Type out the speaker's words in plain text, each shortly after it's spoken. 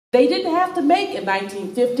they didn't have to make in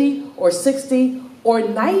 1950 or 60 or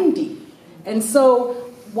 90. And so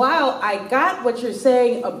while I got what you're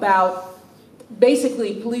saying about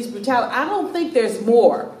basically police brutality, I don't think there's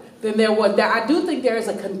more than there was. I do think there is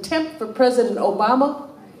a contempt for President Obama,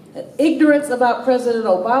 an ignorance about President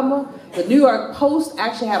Obama. The New York Post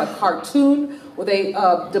actually had a cartoon where they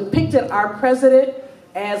depicted our president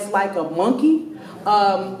as like a monkey,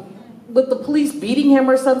 with the police beating him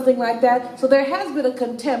or something like that. So there has been a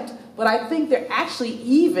contempt, but I think there actually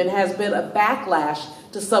even has been a backlash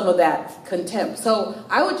to some of that contempt. So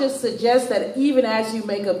I would just suggest that even as you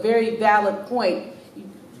make a very valid point,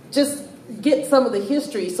 just get some of the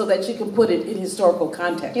history so that you can put it in historical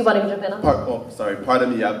context. Do you want to jump in on that?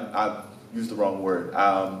 Pardon me, I used the wrong word.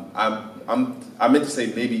 I meant to say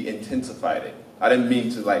maybe intensified it. I didn't mean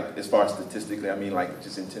to, like, as far as statistically, I mean like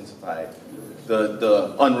just intensified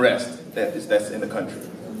the unrest that's in the country.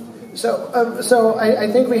 So I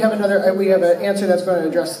think we have an answer that's going to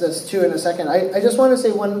address this too in a second. I just want to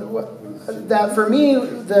say that for me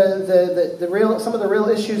some of the real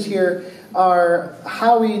issues here are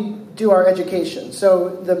how we do our education. So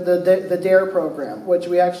the DARE program, which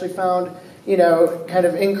we actually found kind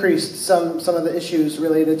of increased some of the issues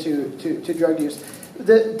related to drug use.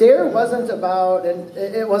 The DARE wasn't about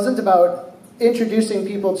introducing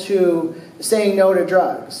people to saying no to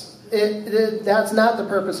drugs. That's not the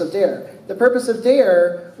purpose of DARE. The purpose of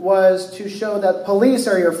DARE was to show that police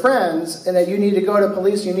are your friends and that you need to go to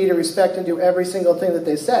police, you need to respect and do every single thing that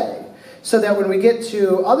they say. So that when we get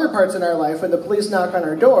to other parts in our life, when the police knock on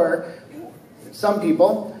our door, some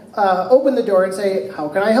people open the door and say, "How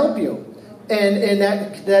can I help you?" And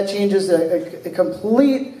that changes a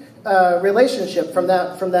complete relationship from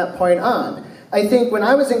that point on. I think when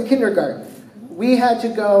I was in kindergarten, we had to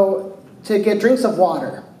go to get drinks of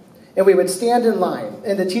water. And we would stand in line,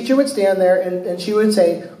 and the teacher would stand there, and she would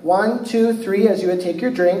say, 1, 2, 3, as you would take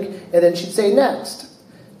your drink, and then she'd say, next.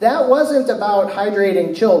 That wasn't about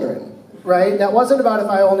hydrating children, right? That wasn't about if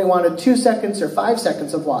I only wanted 2 seconds or 5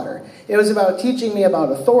 seconds of water. It was about teaching me about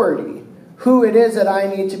authority, who it is that I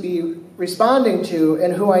need to be responding to,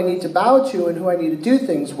 and who I need to bow to, and who I need to do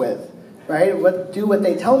things with. Right? Do what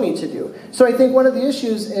they tell me to do. So I think one of the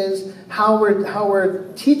issues is how we're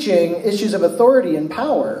teaching issues of authority and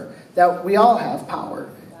power, that we all have power.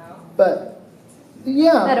 But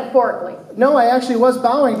yeah. Metaphorically. No, I actually was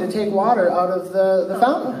bowing to take water out of the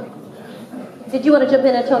fountain. Did you want to jump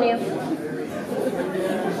in, Antonio?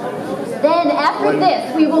 Then after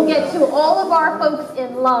this, we will get to all of our folks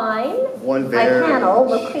in line. One very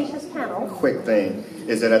loquacious panel. Quick thing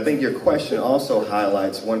is that I think your question also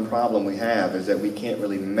highlights one problem we have is that we can't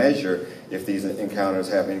really measure if these encounters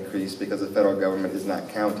have increased because the federal government is not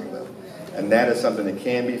counting them. And that is something that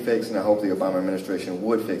can be fixed, and I hope the Obama administration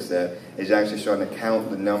would fix that, is actually starting to count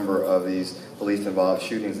the number of these police-involved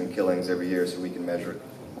shootings and killings every year so we can measure it.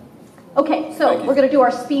 Okay, so we're going to do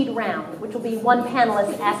our speed round, which will be one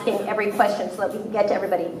panelist asking every question so that we can get to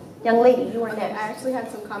everybody. Young lady, you are next. I actually had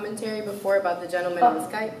some commentary before about the gentleman on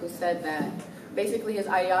Skype who said that basically his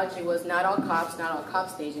ideology was not all cops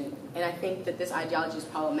station. And I think that this ideology is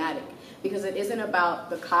problematic because it isn't about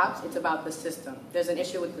the cops, it's about the system. There's an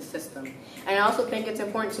issue with the system. And I also think it's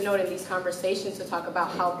important to note in these conversations to talk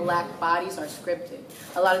about how black bodies are scripted.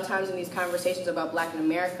 A lot of times in these conversations about black in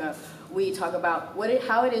America, we talk about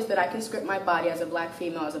how it is that I can script my body as a black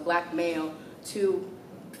female, as a black male, to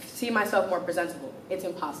see myself more presentable. It's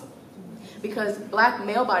impossible. Because black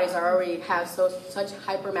male bodies already have such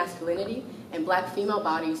hyper-masculinity, and black female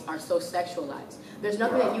bodies are so sexualized. There's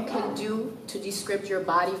nothing that you can do to descript your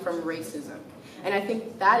body from racism. And I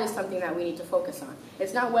think that is something that we need to focus on.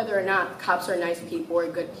 It's not whether or not cops are nice people or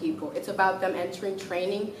good people. It's about them entering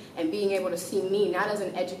training and being able to see me, not as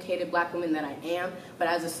an educated black woman that I am, but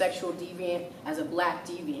as a sexual deviant, as a black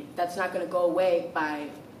deviant. That's not going to go away by,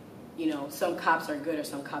 some cops are good or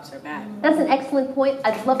some cops are bad. That's an excellent point.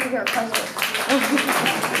 I'd love to hear a question.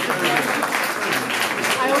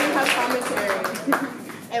 I only have commentary.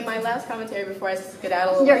 And my last commentary before I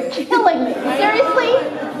skedaddle away. You're killing me. Seriously?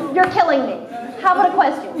 You're killing me. How about a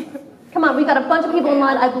question? Come on, we've got a bunch of people in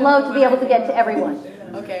line. I'd love to be able to get to everyone.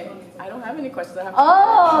 Okay. I don't have any questions. I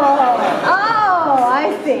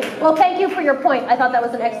see. Well, thank you for your point. I thought that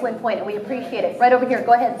was an excellent point, and we appreciate it. Right over here.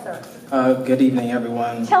 Go ahead, sir. Good evening,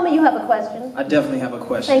 everyone. Tell me you have a question. I definitely have a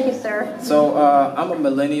question. Thank you, sir. So I'm a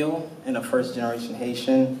millennial and a first-generation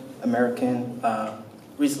Haitian American.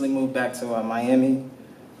 Recently moved back to Miami.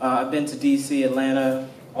 I've been to D.C., Atlanta,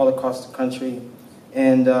 all across the country.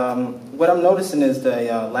 And what I'm noticing is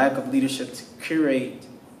the lack of leadership to curate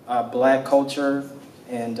black culture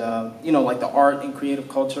and, like the art and creative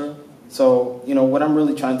culture. So, what I'm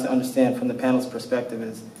really trying to understand from the panel's perspective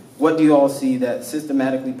is, what do you all see that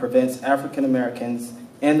systematically prevents African Americans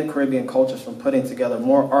and the Caribbean cultures from putting together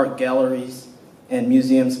more art galleries and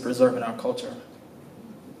museums preserving our culture?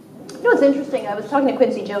 It's interesting. I was talking to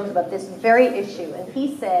Quincy Jones about this very issue, and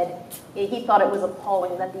he said he thought it was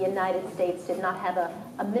appalling that the United States did not have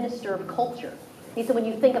a minister of culture. He said when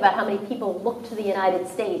you think about how many people look to the United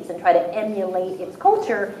States and try to emulate its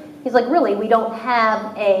culture, he's like, really, we don't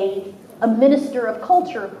have a minister of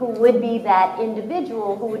culture who would be that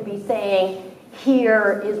individual who would be saying,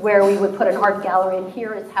 here is where we would put an art gallery, and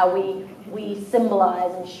here is how we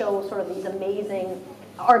symbolize and show sort of these amazing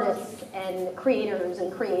artists and creators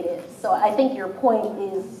and creatives. So I think your point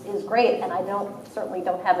is great, and I certainly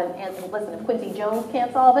don't have an answer. Listen, if Quincy Jones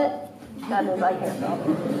can't solve it, God knows I can't solve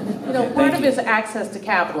it. Part of it is access to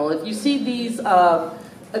capital. If you see these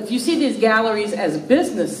galleries as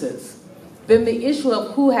businesses, then the issue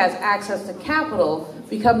of who has access to capital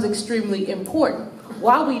becomes extremely important.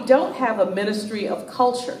 While we don't have a Ministry of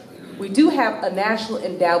Culture, we do have a National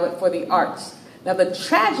Endowment for the Arts. Now, the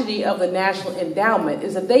tragedy of the National Endowment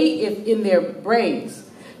is that they, if in their brains,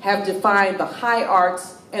 have defined the high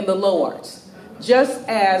arts and the low arts, just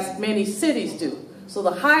as many cities do. So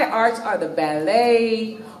the high arts are the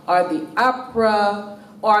ballet, are the opera,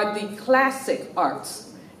 are the classic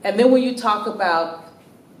arts. And then when you talk about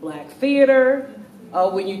Black theater,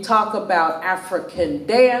 when you talk about African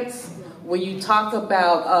dance, when you talk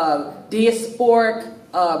about diasporic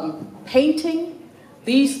painting,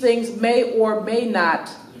 these things may or may not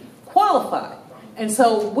qualify. And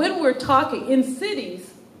so when we're talking in cities,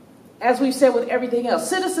 as we've said with everything else,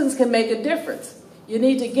 citizens can make a difference. You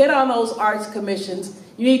need to get on those arts commissions.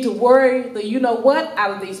 You need to worry the you-know-what out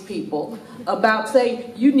of these people about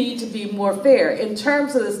saying you need to be more fair. In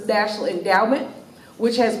terms of this National Endowment,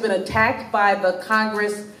 which has been attacked by the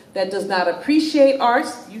Congress that does not appreciate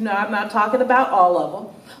arts, I'm not talking about all of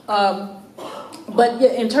them, but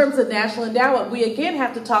in terms of National Endowment, we again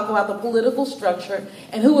have to talk about the political structure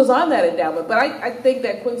and who was on that endowment. But I think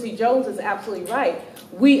that Quincy Jones is absolutely right.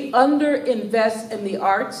 We underinvest in the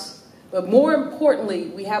arts, but more importantly,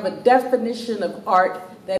 we have a definition of art that